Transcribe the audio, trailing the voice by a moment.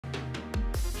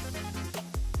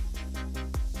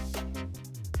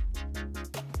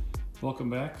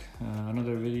Welcome back,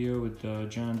 another video with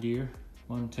John Deere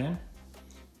 110.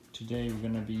 Today we're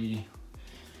going to be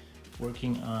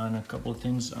working on a couple of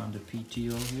things on the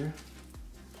PTO here.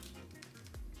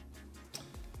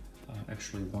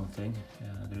 Actually one thing,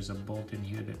 there's a bolt in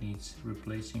here that needs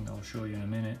replacing. I'll show you in a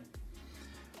minute.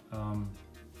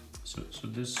 So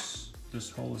this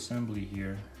whole assembly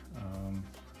here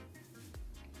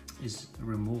is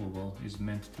removable, is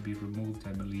meant to be removed,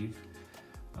 I believe.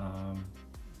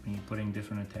 When you're putting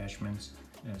different attachments,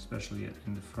 especially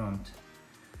in the front,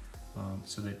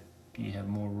 so that you have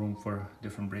more room for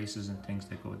different braces and things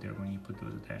that go there when you put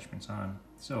those attachments on.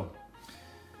 So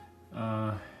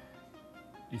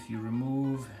if you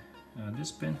remove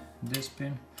this pin,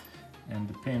 and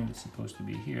the pin that's supposed to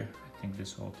be here, I think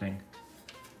this whole thing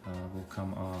will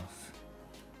come off.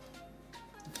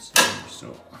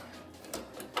 So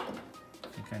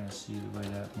you kind of see the way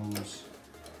that moves.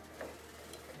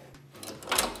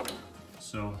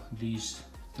 So these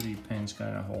three pins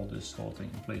kind of hold this whole thing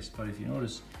in place. But if you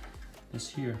notice, this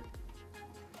here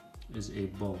is a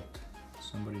bolt.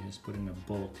 Somebody has put in a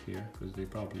bolt here because they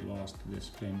probably lost this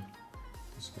pin,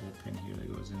 this whole pin here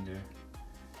that goes in there.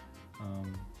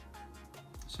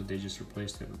 So they just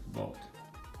replaced it with the bolt.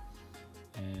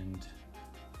 And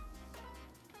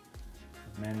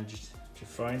I've managed to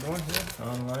find one here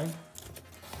online.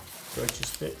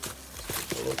 Purchased it.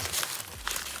 Take a look.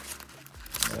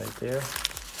 Right there.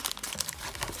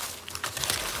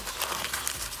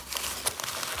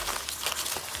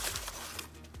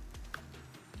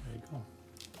 There you go.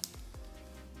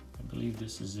 I believe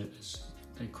this is it.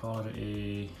 They call it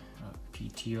a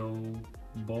PTO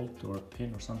bolt or a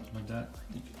pin or something like that.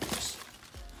 I think it is.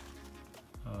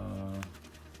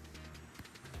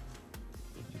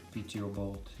 PTO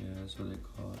bolt, yeah, that's what they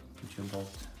call it, PTO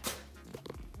bolt.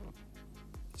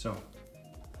 So,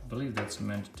 I believe that's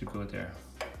meant to go there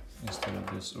instead of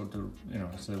this, or the,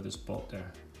 instead of this bolt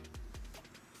there.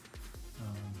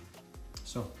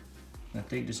 So, I'm gonna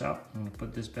take this out. I'm gonna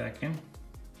put this back in,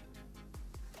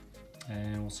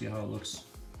 and we'll see how it looks.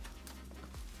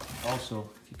 Also,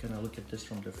 if you kind of look at this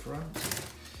from the front,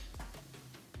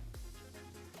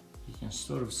 you can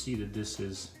sort of see that this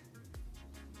is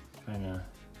kind of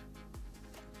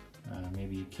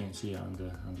maybe you can't see it on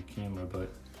the camera,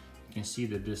 but you can see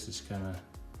that this is kind of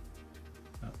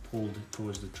pulled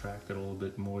towards the tractor a little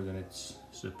bit more than it's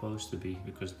supposed to be,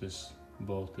 because this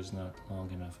bolt is not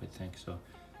long enough, I think. So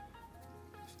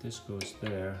if this goes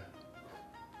there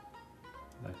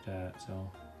like that,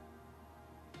 so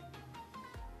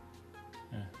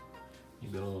yeah,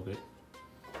 maybe a little bit.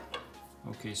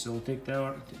 Okay, so we'll take that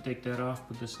off,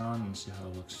 put this on, and see how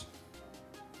it looks.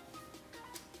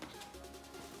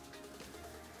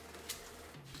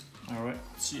 All right,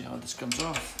 let's see how this comes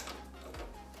off.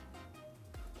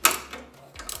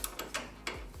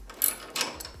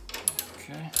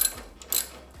 Okay.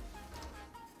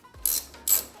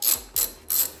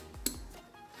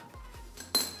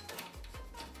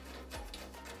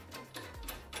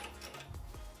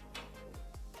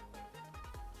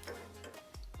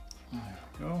 There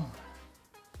we go.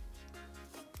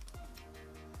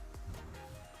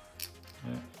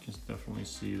 Yeah, you can definitely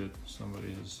see that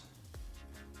somebody has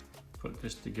put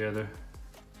this together.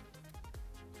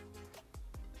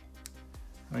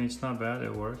 I mean, it's not bad,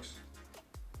 it works,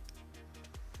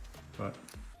 but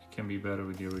it can be better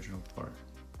with the original part.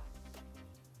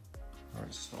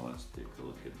 Alright, so let's take a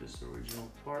look at this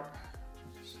original part.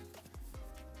 It's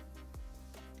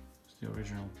the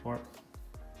original part.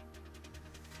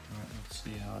 Alright, let's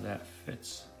see how that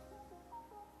fits.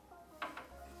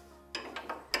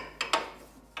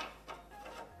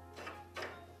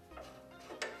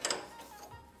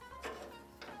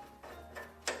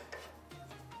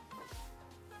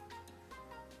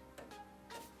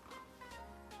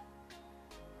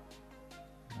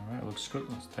 Alright, looks good.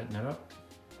 Let's tighten it up.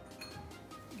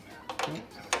 Okay.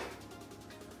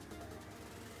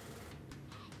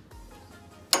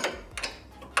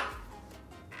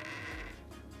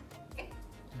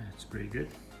 That's pretty good.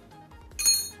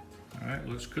 Alright,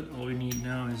 looks good. All we need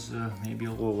now is maybe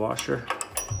a little washer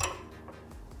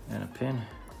and a pin.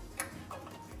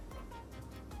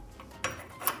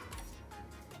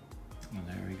 And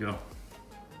there we go.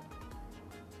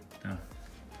 Done.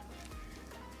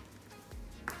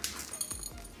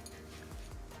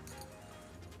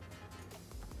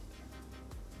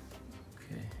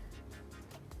 Okay,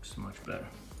 looks much better.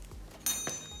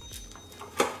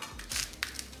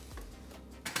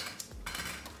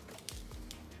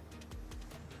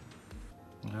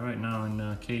 All right, now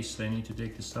in case I need to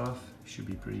take this off, it should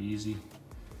be pretty easy.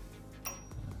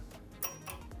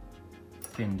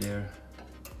 Pin there,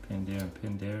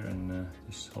 pin there, and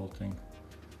this whole thing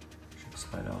should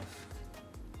slide off.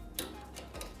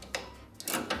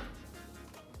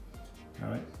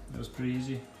 Alright, that was pretty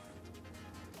easy,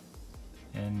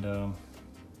 and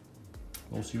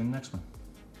we'll see you in the next one.